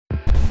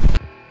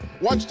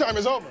Lunchtime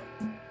is over.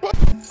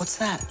 What's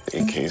that?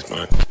 In case,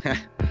 man.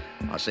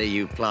 I see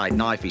you've played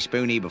knifey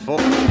spoony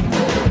before.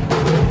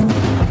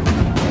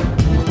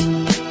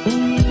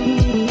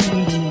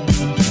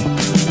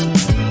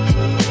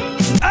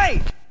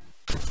 Hey!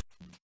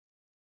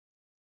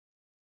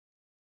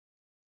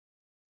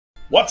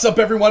 What's up,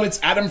 everyone? It's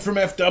Adam from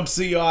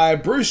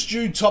FWCI.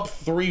 Brewstew top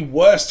 3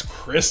 worst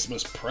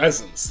Christmas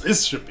presents.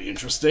 This should be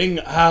interesting.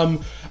 I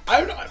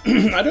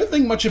don't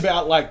think much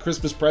about like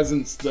Christmas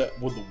presents that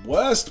were the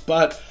worst,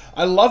 but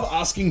I love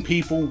asking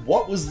people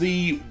what was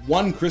the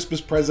one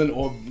Christmas present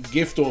or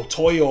gift or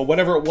toy or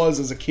whatever it was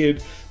as a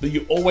kid that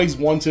you always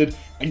wanted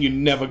and you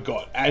never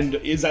got. And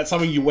is that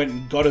something you went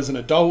and got as an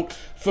adult?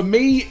 For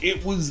me,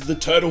 it was the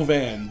turtle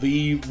van.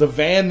 The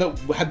van that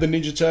had the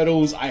Ninja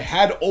Turtles. I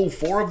had all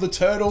 4 of the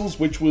turtles,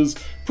 which was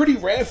pretty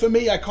rare for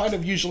me. I kind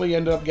of usually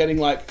ended up getting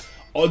like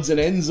odds and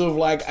ends of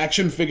like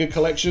action figure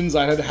collections.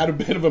 I had a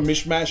bit of a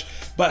mishmash,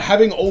 but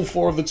having all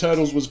 4 of the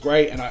turtles was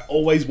great, and I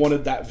always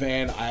wanted that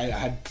van. I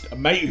had a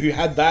mate who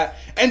had that,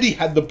 and he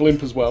had the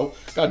blimp as well.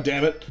 God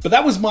damn it. But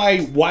that was my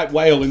white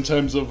whale in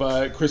terms of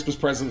Christmas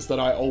presents that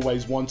I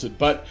always wanted.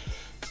 But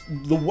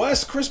the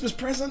worst Christmas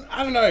present?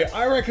 I don't know.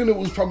 I reckon it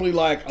was probably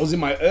like, I was in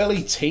my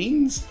early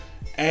teens,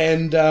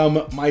 and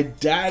my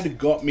dad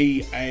got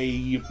me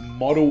a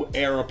model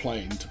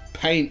aeroplane to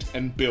paint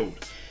and build.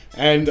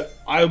 And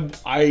I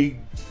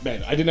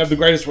didn't have the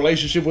greatest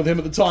relationship with him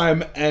at the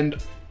time, and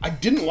I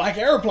didn't like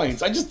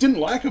airplanes. I just didn't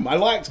like them. I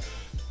liked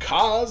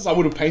cars. I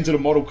would have painted a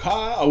model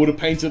car. I would have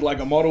painted like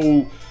a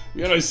model,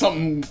 you know,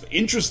 something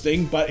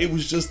interesting, but it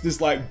was just this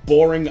like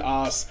boring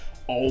ass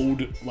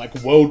old like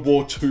World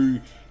War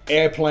II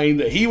airplane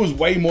that he was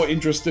way more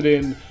interested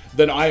in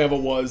than I ever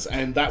was,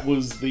 and that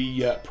was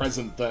the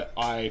present that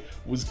I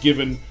was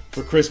given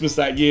for Christmas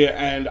that year,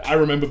 and I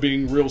remember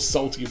being real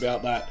salty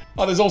about that.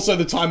 Oh, there's also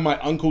the time my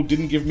uncle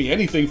didn't give me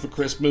anything for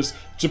Christmas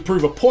to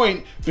prove a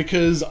point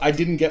because I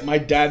didn't get my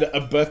dad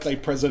a birthday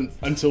present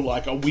until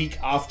like a week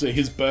after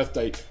his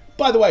birthday.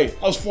 By the way,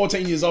 I was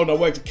 14 years old and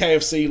I worked at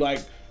KFC like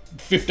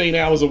 15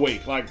 hours a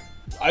week. Like,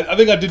 I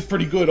think I did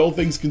pretty good, all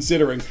things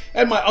considering.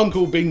 And my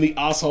uncle, being the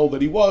asshole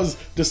that he was,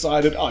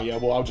 decided, oh yeah,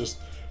 well, I'll just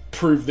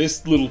prove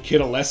this little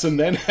kid a lesson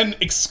then and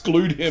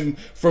exclude him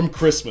from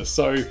Christmas.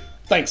 So,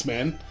 thanks,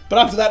 man. But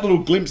after that little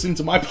glimpse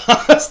into my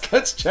past,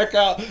 let's check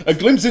out a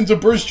glimpse into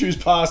Brewstew's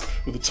past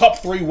with the top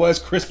 3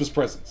 worst Christmas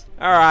presents.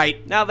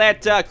 Alright, now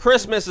that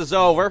Christmas is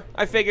over,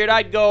 I figured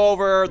I'd go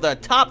over the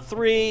top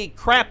 3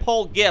 crap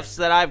hole gifts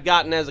that I've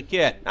gotten as a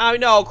kid. Now, I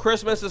know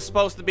Christmas is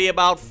supposed to be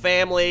about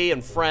family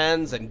and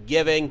friends and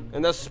giving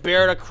and the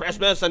spirit of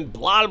Christmas and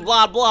blah,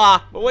 blah,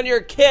 blah. But when you're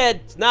a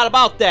kid, it's not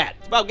about that.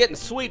 It's about getting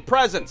sweet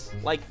presents,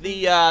 like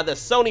the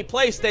Sony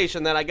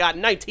PlayStation that I got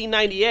in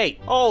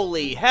 1998.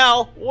 Holy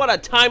hell, what a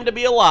time to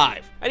be alive.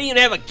 I didn't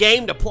even have a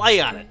game to play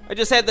on it. I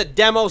just had the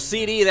demo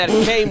CD that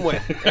it came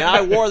with, and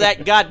I wore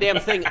that goddamn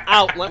thing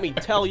out, let me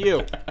tell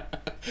you.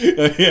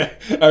 Yeah,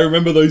 I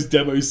remember those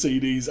demo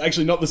CDs.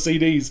 Actually, not the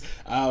CDs.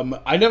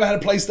 I never had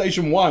a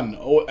PlayStation 1,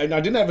 and I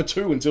didn't have a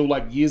 2 until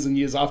like years and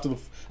years after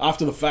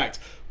the fact.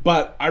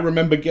 But I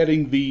remember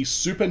getting the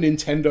Super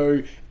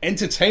Nintendo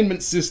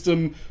Entertainment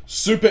System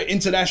Super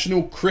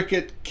International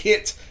Cricket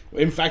Kit.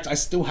 In fact, I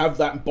still have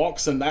that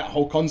box and that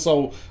whole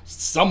console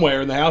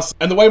somewhere in the house.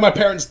 And the way my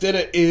parents did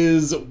it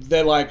is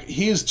they're like,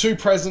 here's 2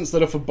 presents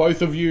that are for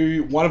both of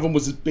you. One of them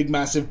was this big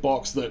massive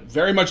box that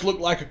very much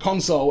looked like a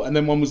console, and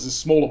then one was this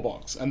smaller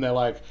box. And they're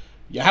like,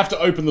 you have to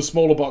open the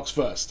smaller box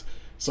first.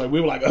 So we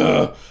were like,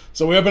 ugh.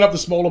 So we opened up the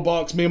smaller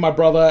box, me and my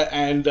brother,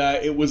 and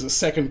it was a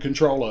second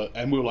controller.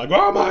 And we were like,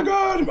 oh my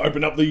God.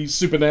 Opened up the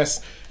Super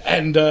NES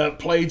and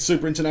played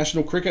Super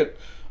International Cricket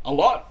a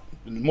lot.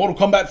 Mortal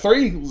Kombat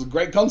 3 was a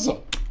great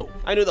console.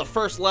 I knew the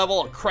first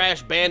level of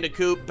Crash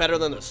Bandicoot better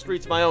than the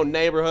streets of my own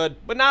neighborhood,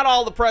 but not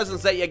all the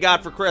presents that you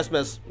got for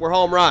Christmas were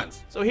home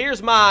runs. So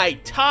here's my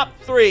top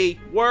 3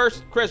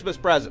 worst Christmas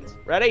presents.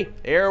 Ready?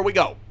 Here we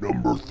go.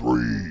 Number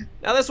 3.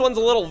 Now this one's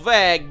a little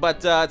vague,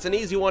 but it's an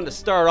easy one to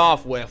start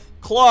off with.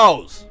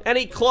 Clothes.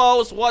 Any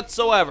clothes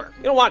whatsoever.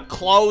 You don't want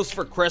clothes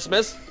for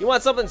Christmas. You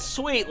want something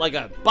sweet like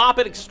a Bop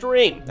It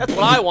Extreme. That's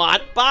what I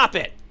want. Bop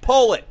it.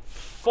 Pull it.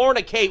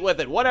 Fornicate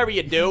with it. Whatever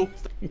you do.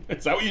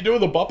 Is that what you do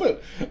with a Bop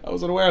It? I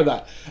wasn't aware of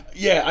that.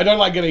 Yeah, I don't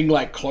like getting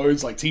like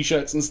clothes, like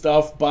t-shirts and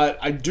stuff, but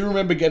I do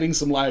remember getting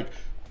some like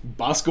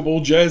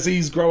basketball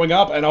jerseys growing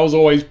up, and I was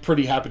always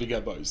pretty happy to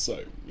get those.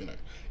 So, you know,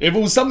 if it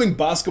was something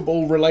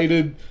basketball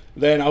related,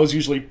 then I was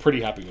usually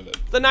pretty happy with it.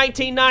 The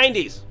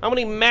 1990s. How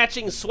many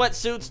matching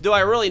sweatsuits do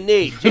I really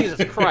need?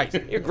 Jesus Christ.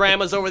 Your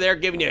grandma's over there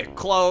giving you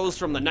clothes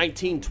from the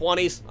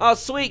 1920s. Oh,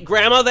 sweet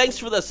grandma, thanks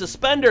for the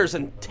suspenders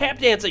and tap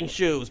dancing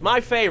shoes.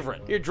 My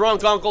favorite. Your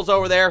drunk uncle's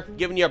over there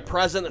giving you a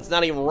present that's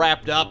not even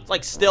wrapped up. It's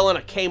like still in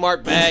a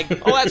Kmart bag.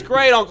 Oh, that's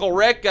great, Uncle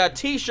Rick. A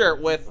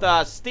t-shirt with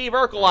Steve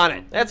Urkel on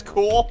it. That's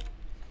cool.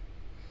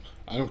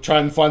 I'm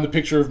trying to find the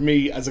picture of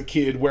me as a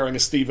kid wearing a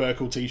Steve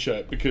Urkel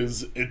t-shirt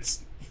because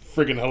it's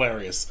friggin'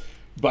 hilarious.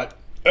 But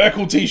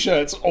Urkel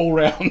t-shirts all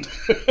round.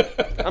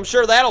 I'm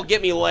sure that'll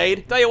get me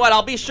laid. Tell you what,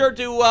 I'll be sure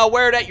to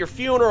wear it at your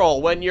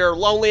funeral when your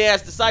lonely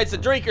ass decides to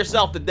drink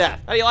yourself to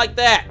death. How do you like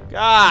that?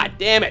 God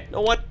damn it.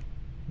 No one...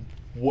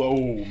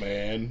 Whoa,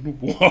 man.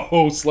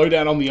 Whoa, slow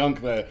down on the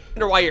unk there.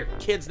 Wonder why your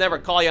kids never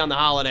call you on the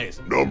holidays.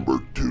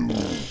 Number 2. All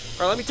right,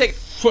 let me take...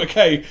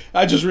 Okay,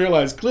 I just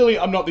realized, clearly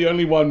I'm not the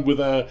only one with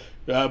a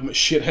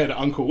shithead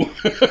uncle.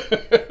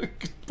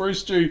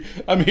 Brewstew,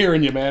 I'm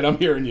hearing you, man. I'm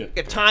hearing you.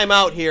 A time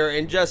out here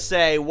and just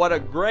say what a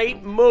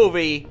great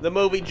movie the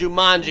movie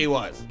Jumanji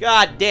was.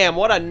 God damn,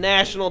 what a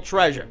national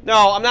treasure.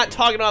 No, I'm not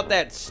talking about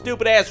that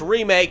stupid ass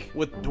remake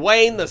with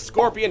Dwayne the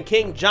Scorpion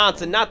King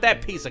Johnson, not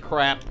that piece of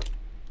crap.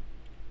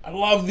 I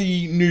love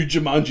the new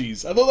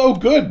Jumanjis. I thought they were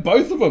good,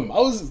 both of them. I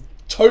was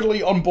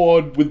totally on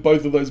board with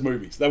both of those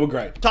movies. They were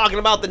great. Talking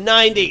about the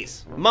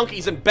 90s,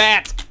 monkeys and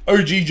bats.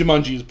 OG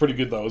Jumanji is pretty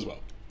good though as well.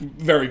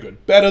 Very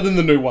good. Better than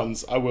the new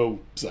ones, I will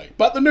say.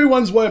 But the new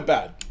ones weren't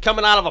bad.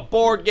 Coming out of a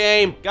board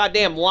game,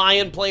 goddamn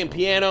lion playing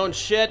piano and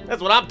shit.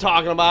 That's what I'm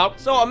talking about.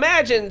 So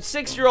imagine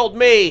 6-year-old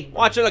me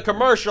watching a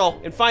commercial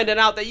and finding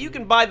out that you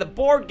can buy the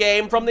board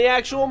game from the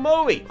actual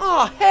movie.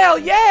 Oh, hell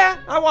yeah!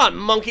 I want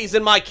monkeys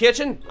in my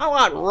kitchen. I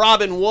want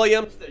Robin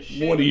Williams.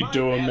 What are you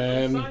doing,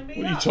 man? What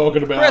are you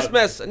talking about?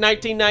 Christmas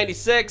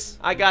 1996,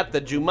 I got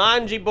the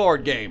Jumanji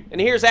board game. And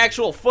here's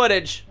actual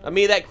footage of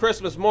me that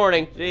Christmas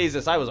morning.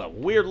 Jesus, I was a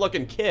weird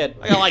looking kid.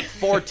 I got like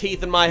 4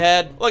 teeth in my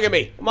head. Look at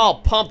me. I'm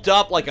all pumped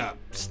up like a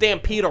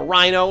stampede of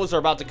rhinos are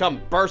about to come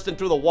bursting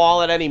through the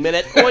wall at any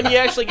minute. When you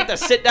actually get to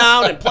sit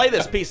down and play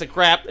this piece of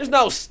crap, there's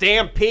no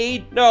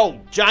stampede,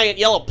 no giant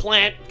yellow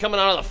plant coming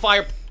out of the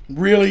fire.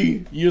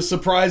 Really? You're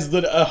surprised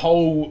that a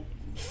whole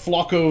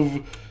flock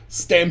of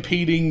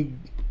stampeding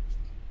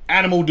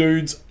animal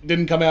dudes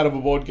didn't come out of a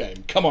board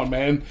game? Come on,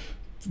 man.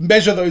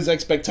 Measure those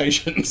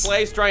expectations.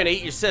 Place trying to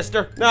eat your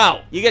sister?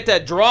 No. You get to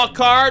draw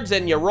cards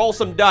and you roll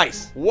some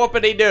dice.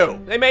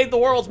 Whoopity-doo. They made the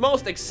world's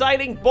most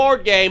exciting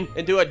board game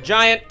into a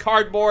giant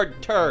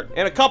cardboard turd.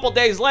 And a couple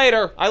days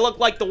later, I look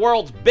like the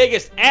world's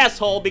biggest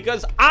asshole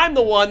because I'm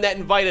the one that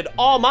invited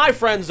all my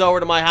friends over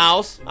to my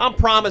house. I'm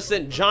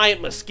promising giant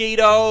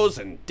mosquitoes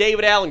and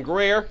David Allen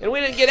Greer, and we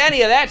didn't get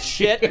any of that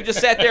shit. We just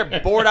sat there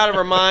bored out of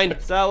our mind.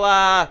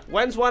 So,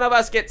 when's one of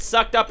us get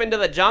sucked up into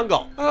the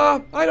jungle?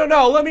 I don't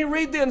know. Let me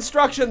read the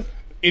instructions.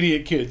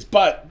 Idiot kids.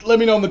 But let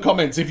me know in the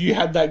comments if you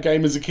had that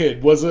game as a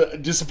kid. Was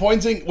it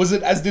disappointing? Was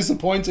it as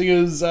disappointing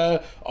as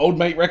old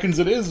mate reckons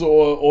it is,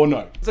 or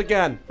no?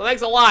 Again. Well,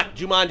 thanks a lot,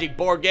 Jumanji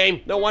board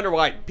game. No wonder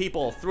why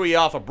people threw you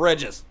off of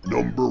bridges.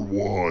 Number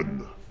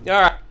 1.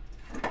 All right.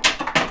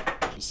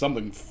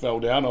 Something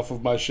fell down off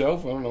of my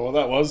shelf. I don't know what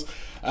that was.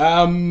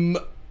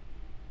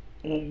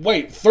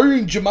 Wait,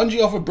 threw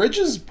Jumanji off of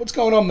bridges? What's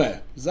going on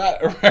there? Is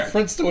that a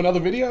reference to another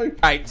video?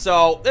 Alright,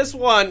 so this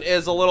one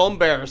is a little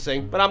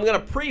embarrassing, but I'm gonna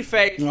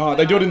preface... Oh,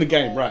 they do it in the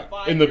game, right.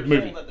 In the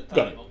movie.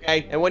 Got it.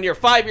 Okay? And when you're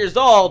 5 years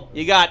old,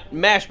 you got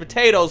mashed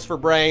potatoes for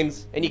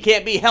brains, and you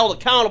can't be held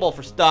accountable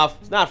for stuff.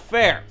 It's not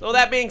fair. So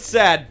that being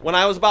said, when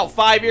I was about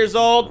 5 years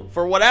old,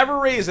 for whatever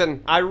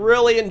reason, I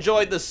really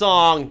enjoyed the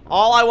song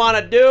All I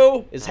Wanna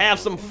Do Is Have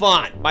Some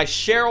Fun by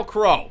Sheryl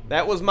Crow.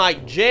 That was my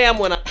jam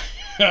when I...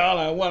 All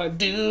I want to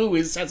do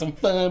is have some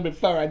fun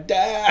before I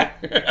die.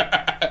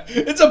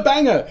 It's a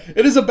banger.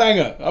 It is a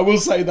banger. I will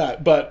say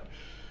that. But,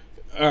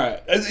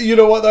 alright. You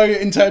know what, though?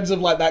 In terms of,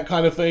 like, that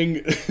kind of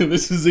thing,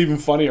 this is even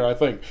funnier, I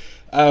think.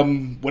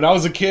 When I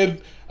was a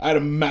kid, I had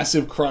a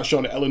massive crush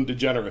on Ellen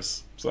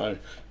DeGeneres. So,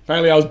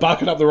 apparently I was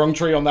barking up the wrong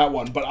tree on that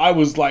one. But I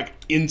was, like,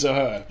 into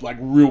her. Like,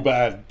 real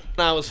bad.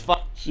 I was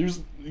She was...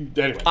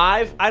 Anyway.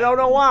 5? I don't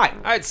know why.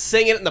 I'd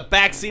sing it in the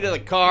backseat of the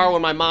car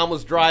when my mom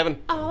was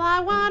driving. All I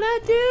wanna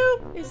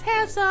do is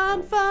have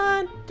some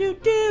fun. Do,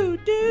 do,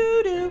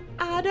 do, do.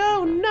 I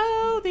don't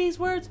know these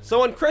words.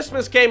 So when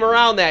Christmas came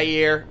around that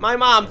year, my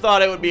mom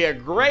thought it would be a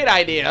great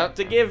idea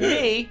to give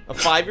me, a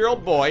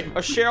 5-year-old boy,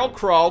 a Sheryl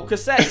Crow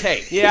cassette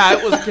tape. Yeah,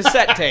 it was a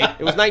cassette tape.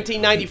 It was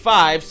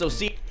 1995, so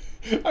see...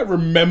 I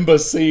remember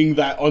seeing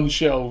that on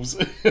shelves.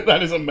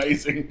 That is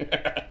amazing.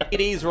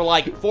 CDs were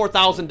like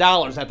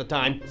 $4,000 at the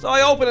time. So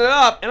I opened it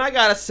up, and I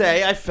gotta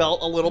say, I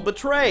felt a little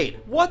betrayed.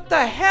 What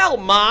the hell,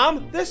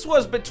 Mom? This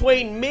was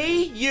between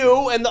me,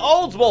 you, and the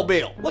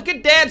Oldsmobile. Look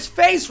at Dad's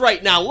face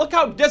right now. Look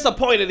how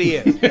disappointed he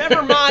is.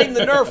 Never mind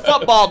the Nerf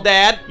football,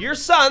 Dad. Your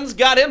son's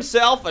got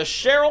himself a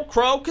Sheryl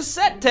Crow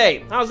cassette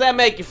tape. How does that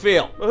make you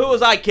feel? Well, who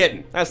was I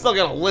kidding? I'm still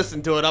gonna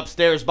listen to it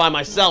upstairs by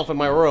myself in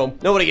my room.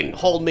 Nobody can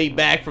hold me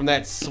back from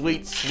that sweet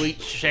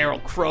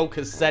Sheryl Crow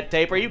cassette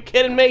tape. Are you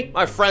kidding me?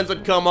 My friends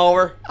would come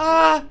over.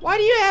 Why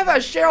do you have a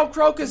Sheryl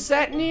Crow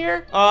cassette in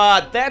here?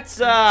 That's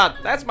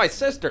my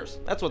sister's.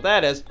 That's what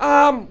that is.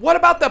 What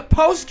about the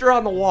poster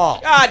on the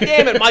wall? God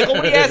damn it, Michael.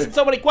 What are you asking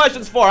so many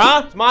questions for,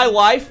 huh? It's my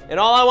life, and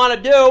all I want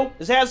to do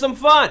is have some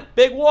fun.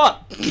 Big whoop.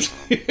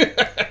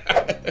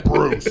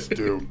 Bruce,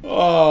 dude.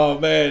 Oh,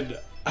 man.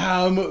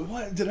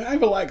 What, did I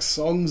ever like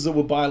songs that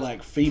were by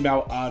like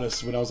female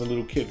artists when I was a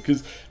little kid?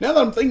 Because now that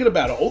I'm thinking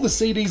about it, all the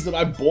CDs that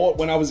I bought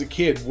when I was a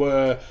kid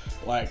were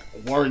like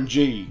Warren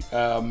G,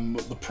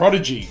 The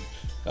Prodigy,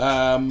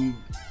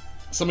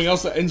 something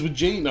else that ends with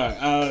G?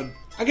 No.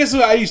 I guess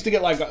I used to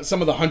get like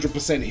some of the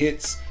 100%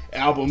 hits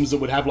albums that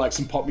would have like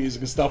some pop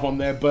music and stuff on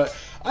there, but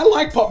I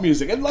like pop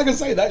music, and like I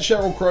say, that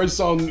Sheryl Crow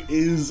song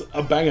is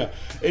a banger.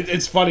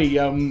 It's funny,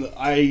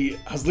 I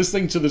was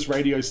listening to this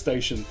radio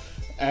station,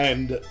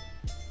 and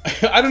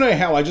I don't know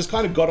how, I just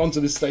kind of got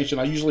onto this station.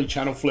 I usually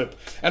channel flip,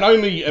 and I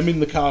only am in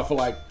the car for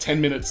like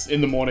 10 minutes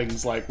in the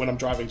mornings, like when I'm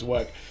driving to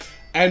work.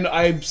 And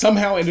I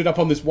somehow ended up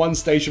on this one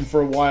station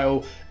for a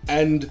while,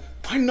 and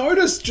I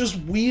noticed just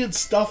weird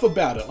stuff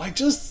about it. Like,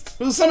 just,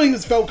 there was something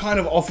that felt kind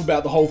of off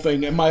about the whole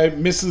thing, and my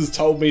missus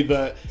told me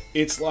that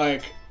it's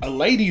like a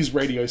ladies'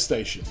 radio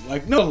station.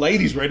 Like, not a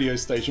ladies' radio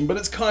station, but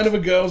it's kind of a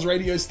girls'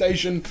 radio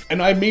station.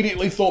 And I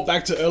immediately thought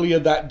back to earlier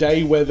that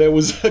day where there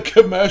was a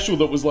commercial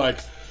that was like,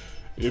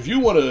 if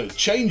you want to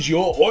change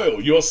your oil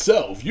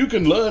yourself, you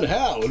can learn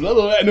how.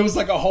 And it was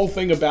like a whole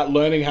thing about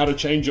learning how to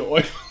change your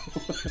oil.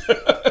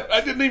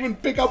 I didn't even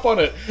pick up on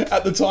it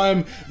at the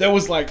time. There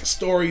was like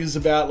stories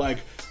about like,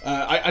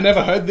 I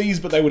never heard these,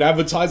 but they would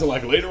advertise it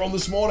like, later on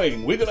this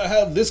morning, we're going to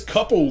have this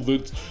couple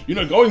that's, you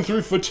know, going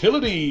through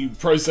fertility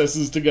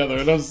processes together.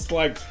 And I was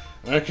like,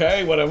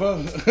 okay,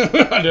 whatever.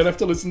 I don't have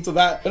to listen to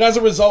that. And as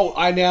a result,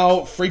 I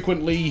now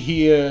frequently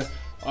hear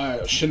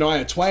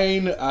Shania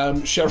Twain,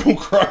 Sheryl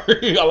Crow,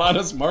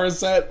 Alanis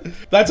Morissette.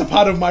 That's a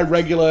part of my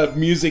regular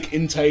music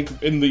intake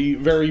in the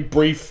very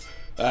brief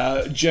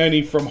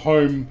journey from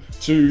home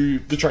to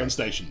the train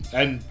station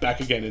and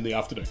back again in the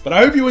afternoon. But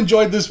I hope you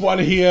enjoyed this one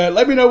here.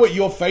 Let me know what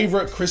your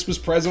favorite Christmas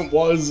present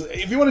was.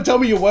 If you want to tell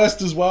me your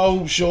worst as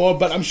well, sure,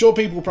 but I'm sure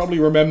people probably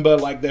remember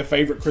like their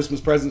favorite Christmas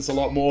presents a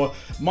lot more.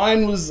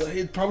 Mine was,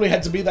 it probably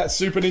had to be that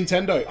Super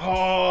Nintendo.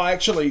 Oh,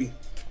 actually,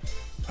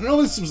 I don't know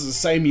if this was the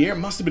same year. It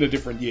must have been a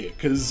different year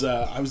because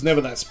I was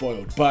never that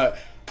spoiled. But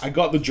I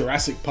got the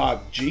Jurassic Park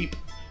Jeep.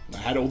 I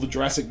had all the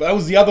Jurassic... That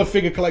was the other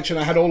figure collection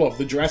I had all of.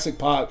 The Jurassic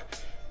Park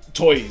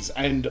toys.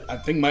 And I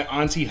think my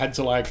auntie had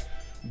to like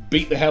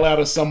beat the hell out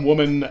of some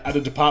woman at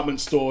a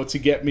department store to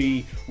get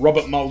me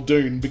Robert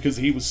Muldoon because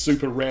he was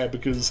super rare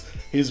because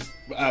his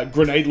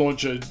grenade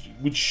launcher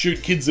would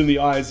shoot kids in the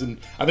eyes, and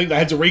I think they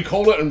had to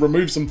recall it and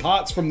remove some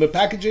parts from the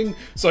packaging,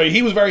 so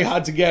he was very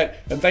hard to get.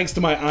 And thanks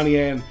to my Auntie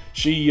Anne,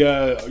 she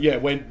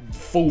went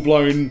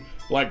full-blown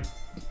like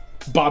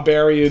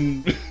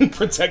barbarian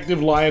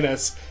protective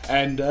lioness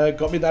and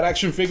got me that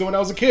action figure when I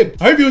was a kid.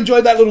 I hope you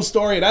enjoyed that little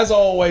story, and as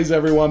always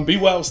everyone, be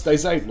well, stay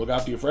safe, look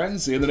after your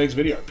friends, see you in the next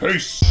video.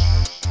 Peace!